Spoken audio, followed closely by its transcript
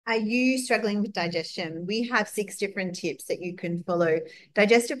Are you struggling with digestion? We have 6 different tips that you can follow.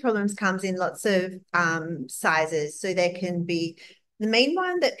 Digestive problems comes in lots of sizes. So there can be the main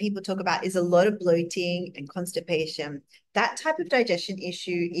one that people talk about is a lot of bloating and constipation. That type of digestion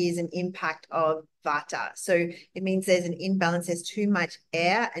issue is an impact of vata. So it means there's an imbalance, there's too much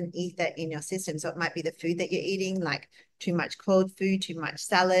air and ether in your system. So it might be the food that you're eating, like too much cold food, too much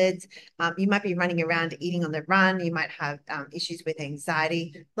salads. You might be running around eating on the run. You might have issues with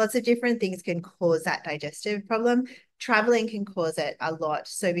anxiety. Lots of different things can cause that digestive problem. Traveling can cause it a lot.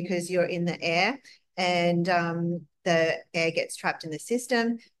 So because you're in the air and the air gets trapped in the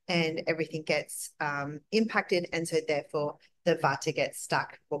system and everything gets impacted. And so therefore the vata gets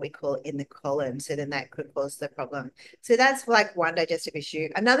stuck, what we call in the colon. So then that could cause the problem. So that's like one digestive issue.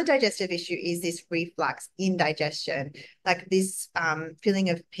 Another digestive issue is this reflux, indigestion, like this feeling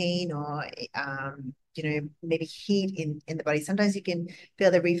of pain or maybe heat in the body. Sometimes you can feel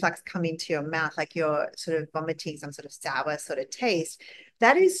the reflux come into your mouth, like you're sort of vomiting some sort of sour sort of taste.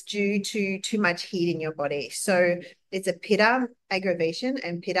 That is due to too much heat in your body. So it's a pitta aggravation,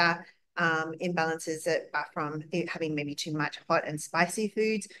 and pitta imbalances that are from having maybe too much hot and spicy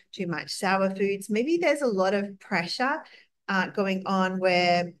foods, too much sour foods. Maybe there's a lot of pressure going on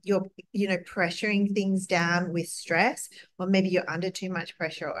where you're, pressuring things down with stress, or maybe you're under too much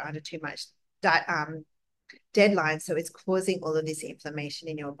pressure or under too much deadline. So it's causing all of this inflammation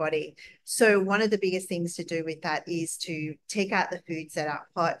in your body. So one of the biggest things to do with that is to take out the foods that are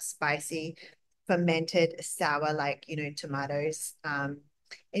hot, spicy, fermented, sour, like, tomatoes,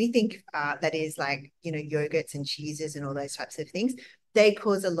 anything that is like, yogurts and cheeses and all those types of things. They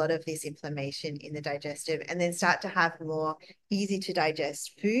cause a lot of this inflammation in the digestive, and then start to have more easy to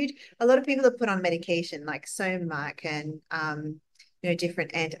digest food. A lot of people are put on medication like Somac and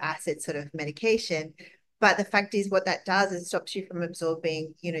different antacid sort of medication. But the fact is, what that does is stops you from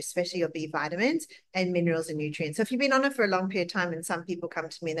absorbing, especially your B vitamins and minerals and nutrients. So if you've been on it for a long period of time, and some people come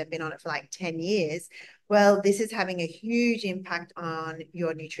to me and they've been on it for like 10 years, well, this is having a huge impact on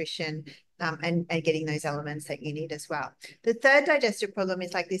your nutrition and getting those elements that you need as well. The third digestive problem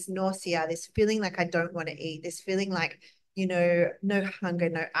is like this nausea, this feeling like I don't want to eat, this feeling like, no hunger,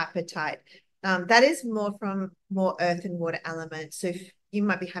 no appetite. That is more from more earth and water elements. So you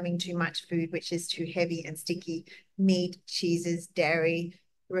might be having too much food, which is too heavy and sticky, meat, cheeses, dairy,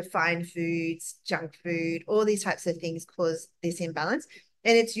 refined foods, junk food, all these types of things cause this imbalance.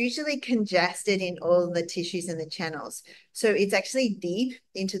 And it's usually congested in all the tissues and the channels. So it's actually deep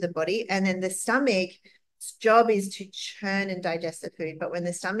into the body. And then the stomach's job is to churn and digest the food. But when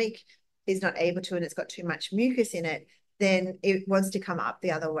the stomach is not able to, and it's got too much mucus in it, then it wants to come up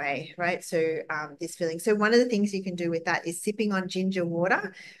the other way, right? So this feeling. So one of the things you can do with that is sipping on ginger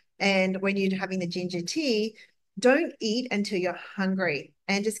water. And when you're having the ginger tea, don't eat until you're hungry,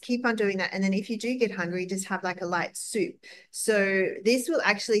 and just keep on doing that. And then if you do get hungry, just have like a light soup. So this will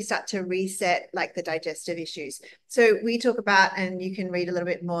actually start to reset like the digestive issues. So we talk about, and you can read a little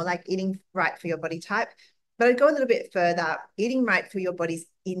bit more, like eating right for your body type. But I'd go a little bit further, eating right for your body's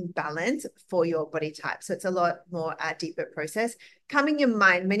imbalance for your body type. So it's a lot more deeper process. Calming your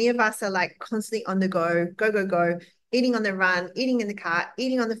mind. Many of us are like constantly on the go, go, go, go, eating on the run, eating in the car,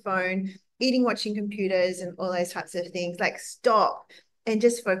 eating on the phone, eating, watching computers and all those types of things. Like stop and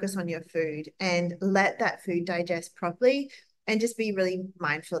just focus on your food and let that food digest properly, and just be really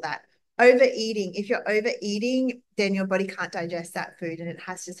mindful of that. Overeating, if you're overeating, then your body can't digest that food, and it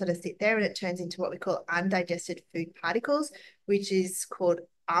has to sort of sit there, and it turns into what we call undigested food particles, which is called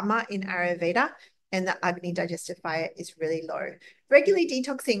ama in Ayurveda, and the Agni digestive fire is really low. Regularly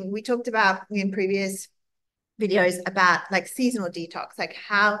detoxing, we talked about in previous videos about like seasonal detox, like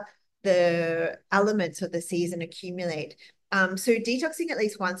how the elements of the season accumulate. So detoxing at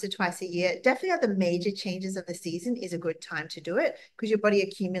least once or twice a year, definitely are the major changes of the season, is a good time to do it, because your body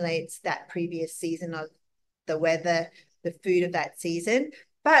accumulates that previous season of the weather, the food of that season.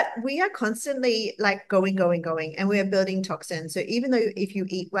 But we are constantly like going, going, going, and we are building toxins. So even though if you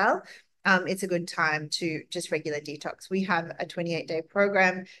eat well, it's a good time to just regular detox. We have a 28-day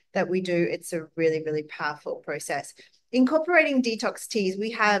program that we do. It's a really, really powerful process. Incorporating detox teas,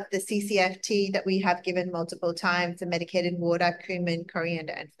 we have the CCF tea that we have given multiple times, the medicated water, cumin,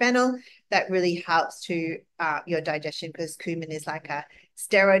 coriander, and fennel. That really helps to your digestion, because cumin is like a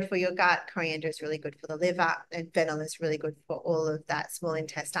steroid for your gut, coriander is really good for the liver, and fennel is really good for all of that small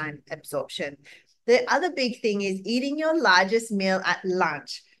intestine absorption. The other big thing is eating your largest meal at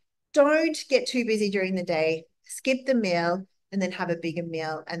lunch. Don't get too busy during the day. Skip the meal and then have a bigger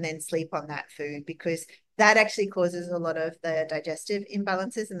meal and then sleep on that food, because that actually causes a lot of the digestive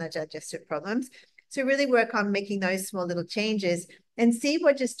imbalances and the digestive problems. So really work on making those small little changes. and see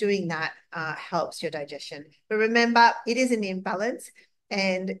what just doing that helps your digestion. But remember, it is an imbalance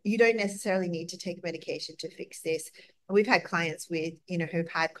and you don't necessarily need to take medication to fix this. We've had clients with, who've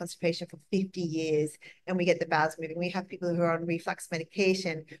had constipation for 50 years and we get the bowels moving. We have people who are on reflux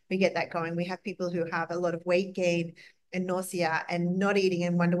medication. We get that going. We have people who have a lot of weight gain and nausea and not eating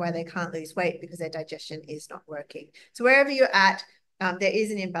and wonder why they can't lose weight because their digestion is not working. So wherever you're at, there is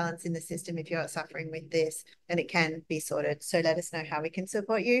an imbalance in the system if you're suffering with this, and it can be sorted. So let us know how we can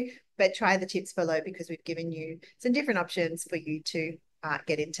support you, but try the tips below because we've given you some different options for you to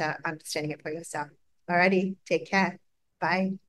get into understanding it for yourself. Alrighty, take care. Bye.